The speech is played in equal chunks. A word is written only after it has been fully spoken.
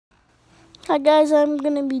Hi guys, I'm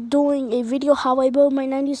gonna be doing a video how I build my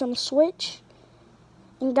 90s on the Switch.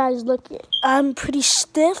 And guys, look, I'm pretty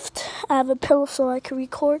stiffed. I have a pillow so I can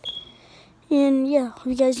record. And yeah, hope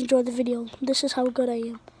you guys enjoy the video. This is how good I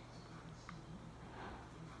am.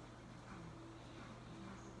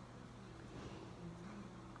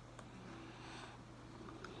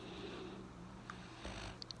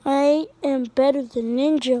 I am better than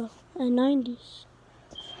Ninja at 90s.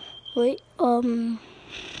 Wait,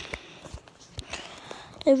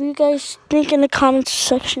 if you guys think in the comments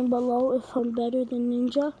section below if I'm better than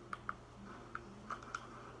Ninja.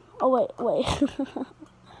 Oh, wait.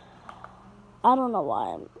 I don't know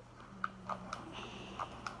why I'm...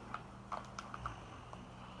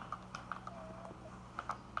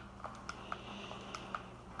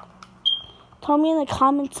 Tell me in the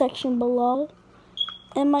comment section below.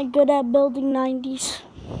 Am I good at building 90s?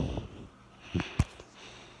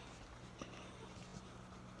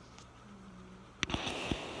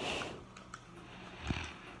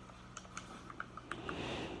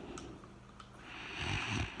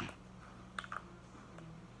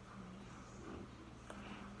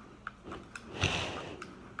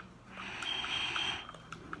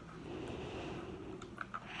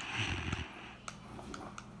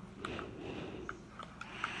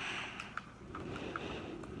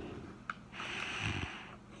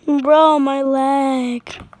 Bro, my leg.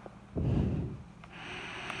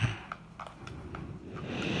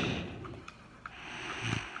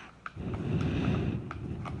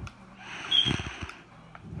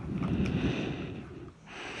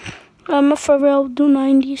 I'm a for real do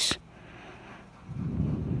 90s.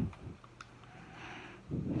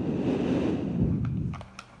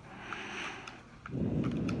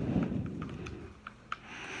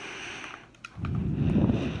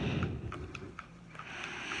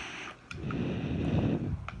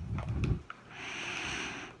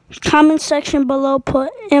 Comment section below,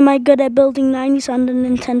 put, am I good at building 90s on the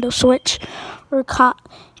Nintendo Switch? Or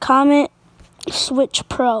comment Switch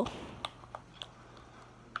Pro.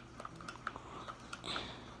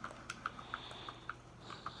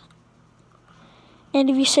 And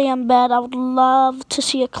if you say I'm bad, I would love to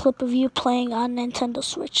see a clip of you playing on Nintendo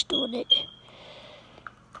Switch doing it.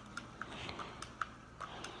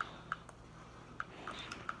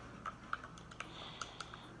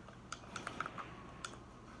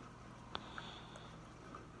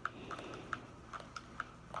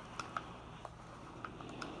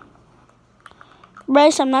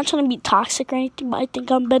 Bryce, I'm not trying to be toxic or anything, but I think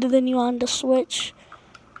I'm better than you on the Switch.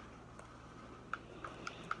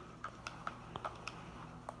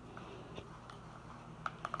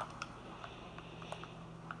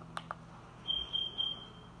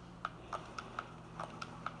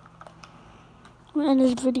 I'm gonna end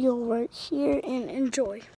this video right here and enjoy.